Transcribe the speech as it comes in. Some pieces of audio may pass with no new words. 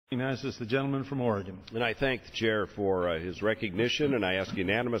Recognizes the gentleman from Oregon. And I thank the chair for his recognition, and I ask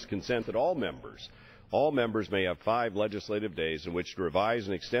unanimous consent that all members may have 5 legislative days in which to revise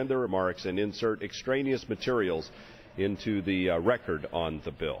and extend their remarks and insert extraneous materials into the record on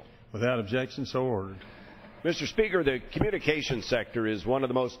the bill. Without objection, so ordered. Mr. Speaker, the communications sector is one of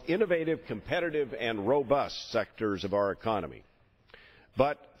the most innovative, competitive, and robust sectors of our economy.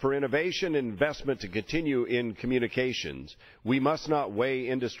 But for innovation and investment to continue in communications, we must not weigh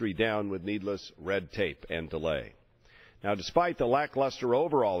industry down with needless red tape and delay. Now, despite the lackluster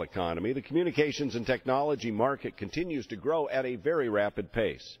overall economy, the communications and technology market continues to grow at a very rapid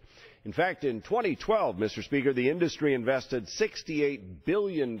pace. In fact, in 2012, Mr. Speaker, the industry invested $68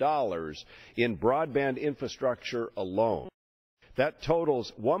 billion in broadband infrastructure alone. That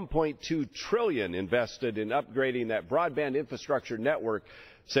totals $1.2 trillion invested in upgrading that broadband infrastructure network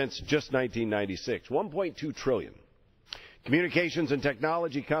since just 1996. $1.2 trillion. Communications and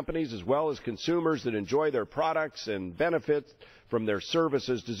technology companies, as well as consumers that enjoy their products and benefit from their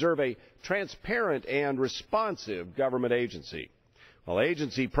services, deserve a transparent and responsive government agency. While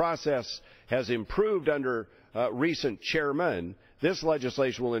agency process has improved under recent chairmen, this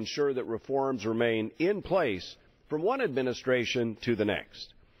legislation will ensure that reforms remain in place from one administration to the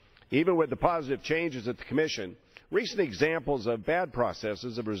next. Even with the positive changes at the Commission, recent examples of bad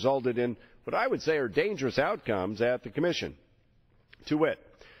processes have resulted in what I would say are dangerous outcomes at the Commission. To wit,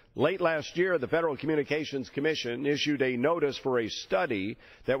 late last year, the Federal Communications Commission issued a notice for a study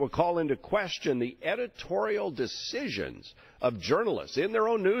that would call into question the editorial decisions of journalists in their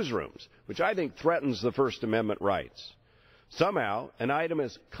own newsrooms, which I think threatens the First Amendment rights. Somehow, an item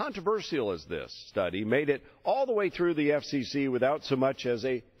as controversial as this study made it all the way through the FCC without so much as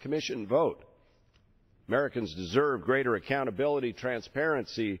a commission vote. Americans deserve greater accountability,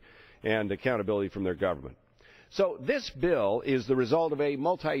 transparency, and accountability from their government. So this bill is the result of a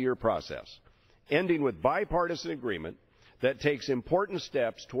multi-year process, ending with bipartisan agreement that takes important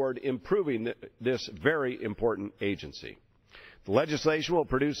steps toward improving this very important agency. The legislation will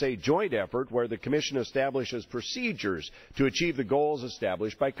produce a joint effort where the Commission establishes procedures to achieve the goals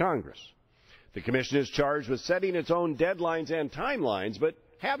established by Congress. The Commission is charged with setting its own deadlines and timelines, but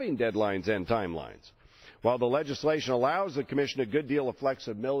having deadlines and timelines. While the legislation allows the Commission a good deal of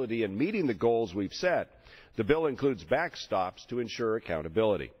flexibility in meeting the goals we've set, the bill includes backstops to ensure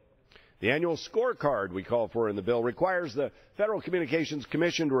accountability. The annual scorecard we call for in the bill requires the Federal Communications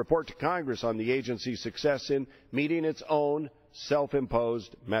Commission to report to Congress on the agency's success in meeting its own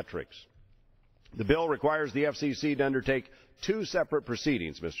self-imposed metrics. The bill requires the FCC to undertake 2 separate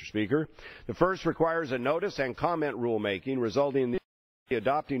proceedings, Mr. Speaker. The first requires a notice and comment rulemaking, resulting in the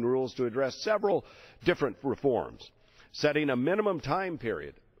adopting rules to address several different reforms, setting a minimum time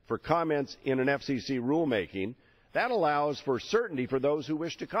period for comments in an FCC rulemaking. That allows for certainty for those who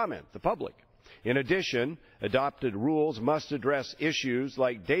wish to comment, the public. In addition, adopted rules must address issues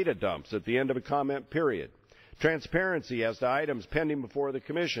like data dumps at the end of a comment period, transparency as to items pending before the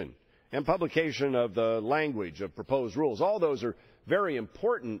Commission, and publication of the language of proposed rules. All those are very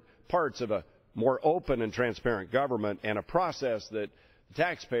important parts of a more open and transparent government and a process that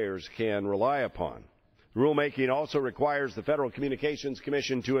taxpayers can rely upon. Rulemaking also requires the Federal Communications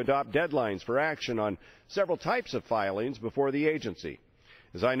Commission to adopt deadlines for action on several types of filings before the agency.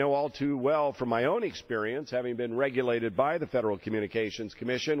 As I know all too well from my own experience, having been regulated by the Federal Communications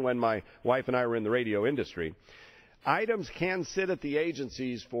Commission when my wife and I were in the radio industry, items can sit at the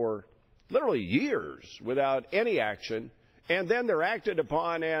agencies for literally years without any action, and then they're acted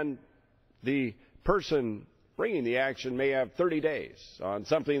upon, and the person bringing the action may have 30 days on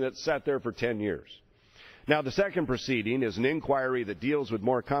something that's sat there for 10 years. Now, the second proceeding is an inquiry that deals with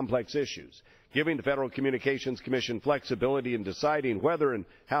more complex issues, giving the Federal Communications Commission flexibility in deciding whether and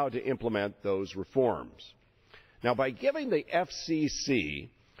how to implement those reforms. Now, by giving the FCC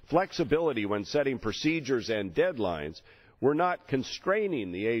flexibility when setting procedures and deadlines, we're not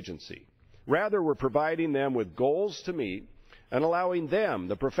constraining the agency. Rather, we're providing them with goals to meet and allowing them,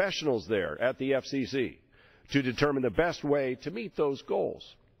 the professionals there at the FCC, to determine the best way to meet those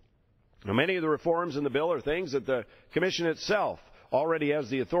goals. Now, many of the reforms in the bill are things that the Commission itself already has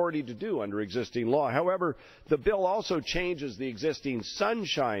the authority to do under existing law. However, the bill also changes the existing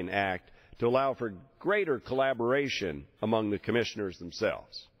Sunshine Act to allow for greater collaboration among the commissioners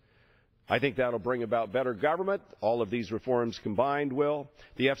themselves. I think that will bring about better government. All of these reforms combined will.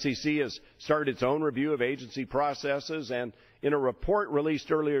 The FCC has started its own review of agency processes, and in a report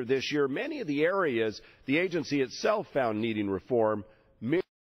released earlier this year, many of the areas the agency itself found needing reform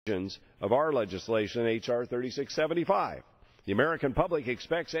of our legislation, H.R. 3675. The American public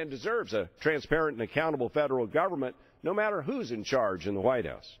expects and deserves a transparent and accountable federal government, no matter who's in charge in the White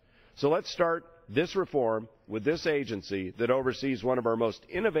House. So let's start this reform with this agency that oversees one of our most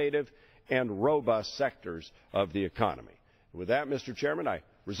innovative and robust sectors of the economy. With that, Mr. Chairman, I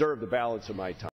reserve the balance of my time.